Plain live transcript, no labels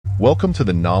Welcome to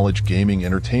the Knowledge Gaming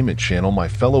Entertainment channel, my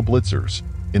fellow Blitzers.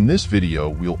 In this video,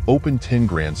 we'll open 10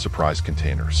 grand surprise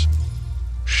containers.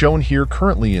 Shown here,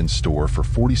 currently in store for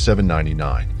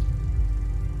 $47.99.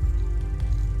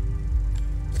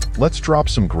 Let's drop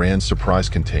some grand surprise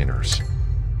containers.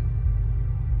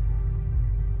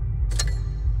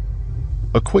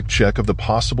 A quick check of the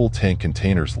possible tank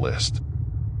containers list.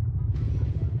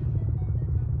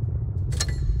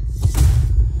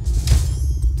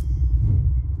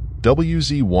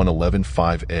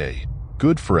 WZ1115A,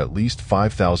 good for at least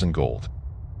 5,000 gold.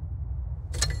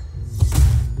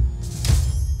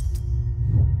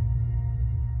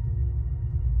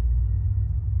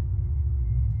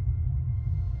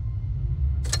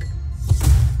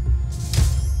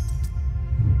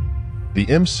 The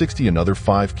M60, another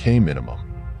 5k minimum.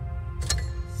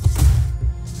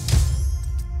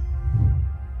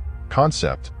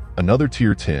 Concept, another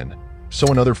tier 10, so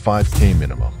another 5k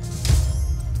minimum.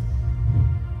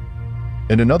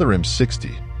 And another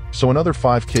M60, so another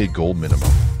 5k gold minimum.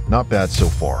 Not bad so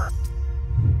far.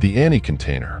 The Annie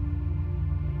container.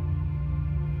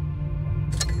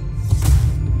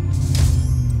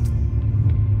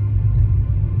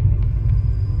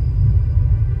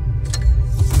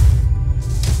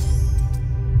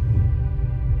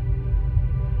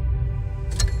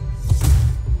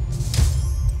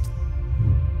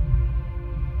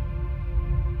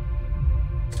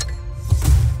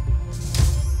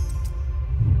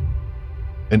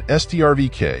 An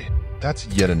STRVK, that's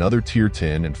yet another tier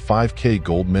 10 and 5k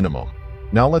gold minimum.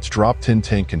 Now let's drop 10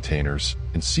 tank containers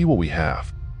and see what we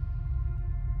have.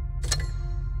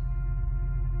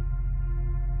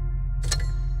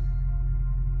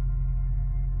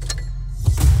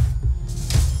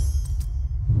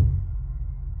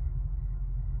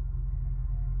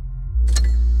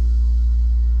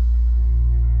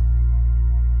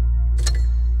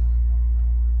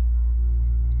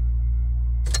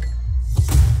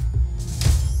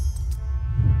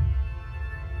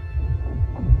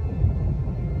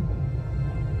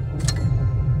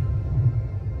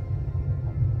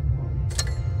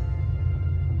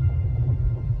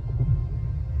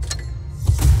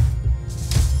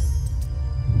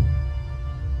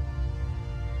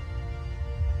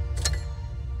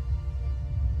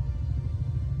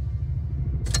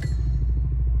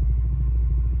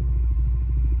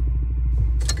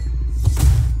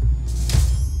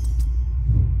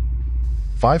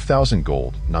 $5,000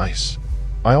 gold, nice.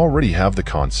 I already have the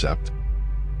concept.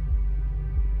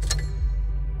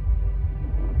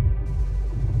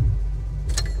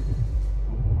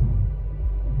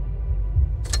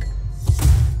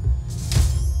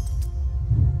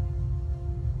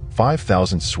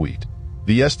 $5,000 sweet.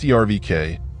 The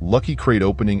STRVK, Lucky Crate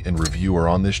Opening and Review are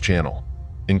on this channel.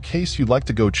 In case you'd like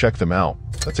to go check them out,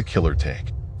 that's a killer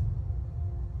tank.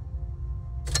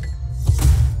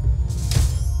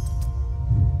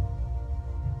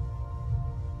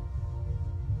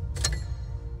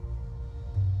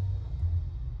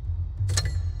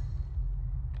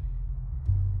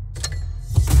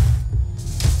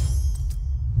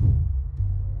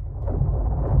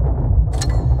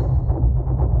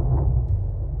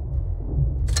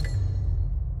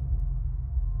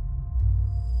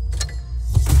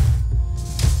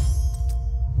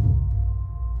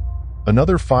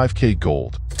 Another 5k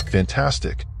gold,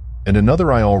 fantastic, and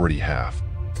another I already have.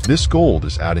 This gold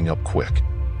is adding up quick.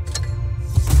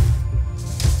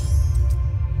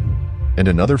 And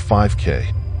another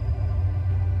 5k.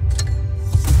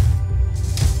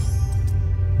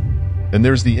 And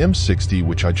there's the M60,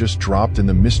 which I just dropped in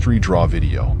the mystery draw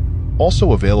video,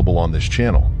 also available on this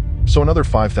channel, so another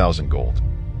 5,000 gold.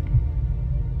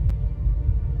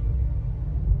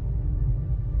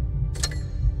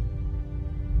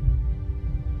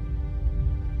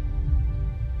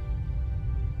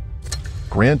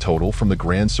 Grand total from the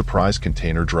grand surprise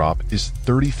container drop is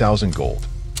 30,000 gold.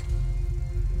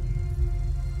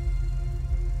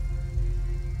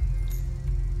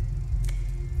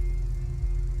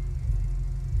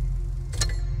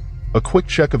 A quick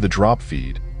check of the drop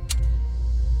feed.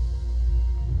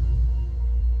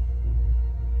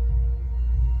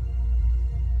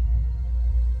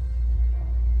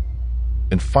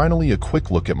 And finally, a quick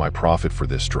look at my profit for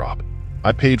this drop.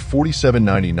 I paid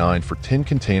 $47.99 for 10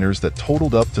 containers that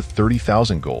totaled up to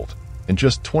 30,000 gold, and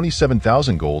just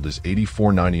 27,000 gold is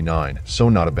 $84.99, so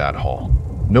not a bad haul.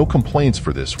 No complaints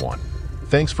for this one.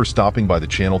 Thanks for stopping by the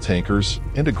channel, tankers,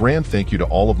 and a grand thank you to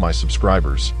all of my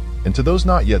subscribers. And to those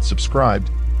not yet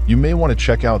subscribed, you may want to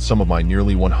check out some of my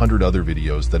nearly 100 other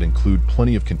videos that include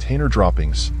plenty of container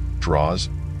droppings, draws,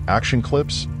 action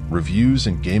clips, reviews,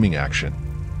 and gaming action.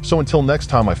 So until next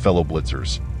time, my fellow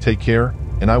Blitzers, take care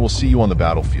and I will see you on the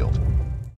battlefield.